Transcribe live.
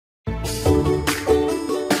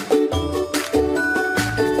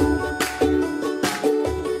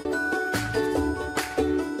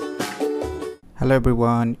Hello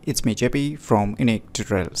everyone, it's me JP from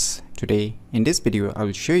UniqueTutorials. Today in this video I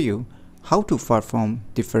will show you how to perform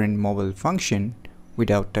different mobile function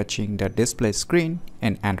without touching the display screen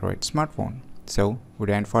in Android smartphone. So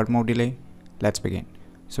without further more delay, let's begin.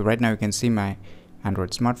 So right now you can see my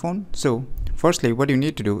Android smartphone. So firstly what you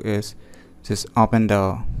need to do is just open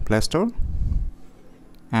the Play Store,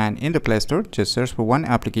 and in the Play Store just search for one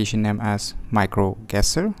application named as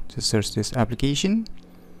MicroGuesser. Just search this application.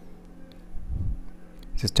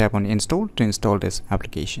 Just tap on install to install this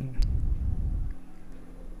application.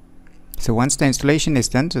 So once the installation is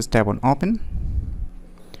done, just tap on open.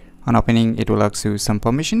 On opening, it will ask you some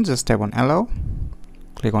permissions. Just tap on allow,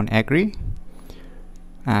 click on agree,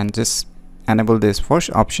 and just enable this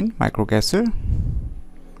first option, MicroGuesser.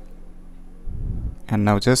 And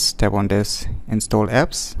now just tap on this install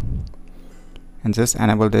apps and just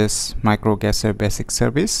enable this MicroGuesser basic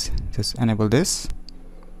service. Just enable this.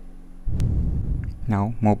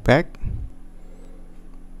 Now move back.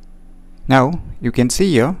 Now you can see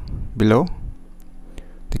here below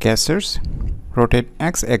the guessers, rotate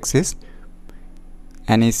x-axis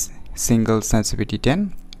any single sensitivity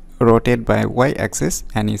 10, rotate by y-axis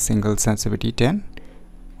any single sensitivity 10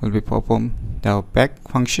 will be perform the back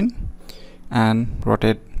function, and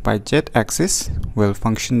rotate by z-axis will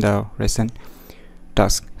function the recent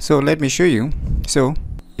task. So let me show you. So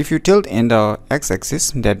if you tilt in the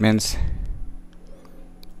x-axis, that means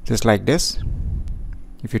just like this.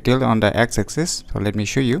 If you tilt on the x-axis, so let me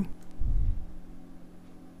show you.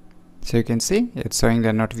 So you can see it's showing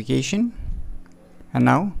the notification. And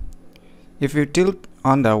now if you tilt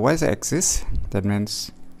on the y-axis, that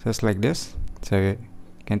means just like this. So you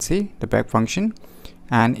can see the back function.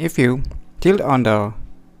 And if you tilt on the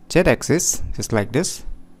z-axis, just like this,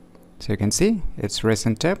 so you can see it's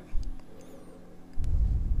recent tab.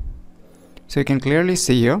 So you can clearly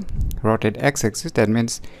see here rotate x-axis, that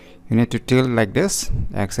means you need to tilt like this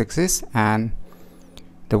x-axis, and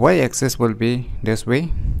the y-axis will be this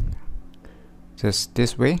way, just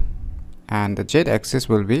this way, and the z-axis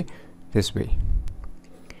will be this way.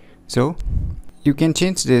 So you can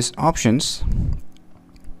change these options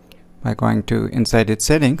by going to inside its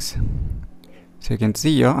settings. So you can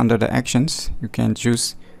see here under the actions you can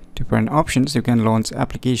choose different options. You can launch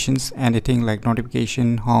applications, anything like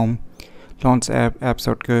notification, home, launch app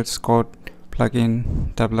shortcuts, code,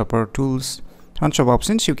 plugin, developer tools, tons of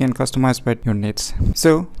options you can customize by your needs.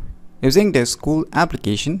 So using this cool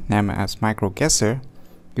application named as MicroGuesser,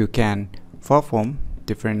 you can perform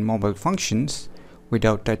different mobile functions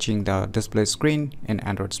without touching the display screen in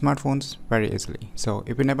Android smartphones very easily. So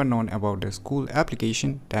if you never known about this cool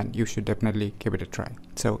application, then you should definitely give it a try.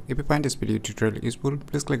 So if you find this video tutorial useful,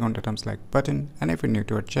 please click on the thumbs like button, and if you're new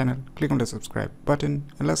to our channel, click on the subscribe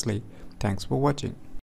button, and lastly, thanks for watching.